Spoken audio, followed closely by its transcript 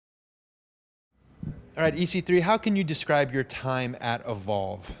All right, EC3, how can you describe your time at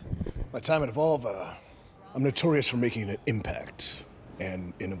Evolve? My time at Evolve, I'm notorious for making an impact.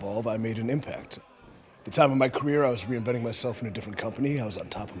 And in Evolve, I made an impact. At the time of my career, I was reinventing myself in a different company. I was on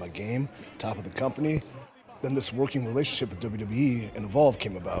top of my game, top of the company. Then this working relationship with WWE and Evolve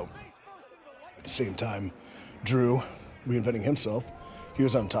came about. At the same time, Drew, reinventing himself, he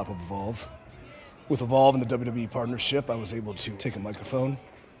was on top of Evolve. With Evolve and the WWE partnership, I was able to take a microphone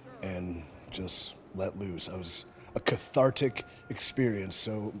and just let loose. I was a cathartic experience,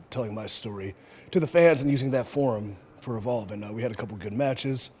 so telling my story to the fans and using that forum for Evolve. And we had a couple good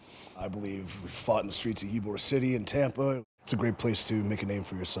matches. I believe we fought in the streets of Ybor City and Tampa. It's a great place to make a name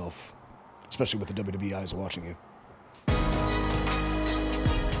for yourself, especially with the WWE eyes watching you.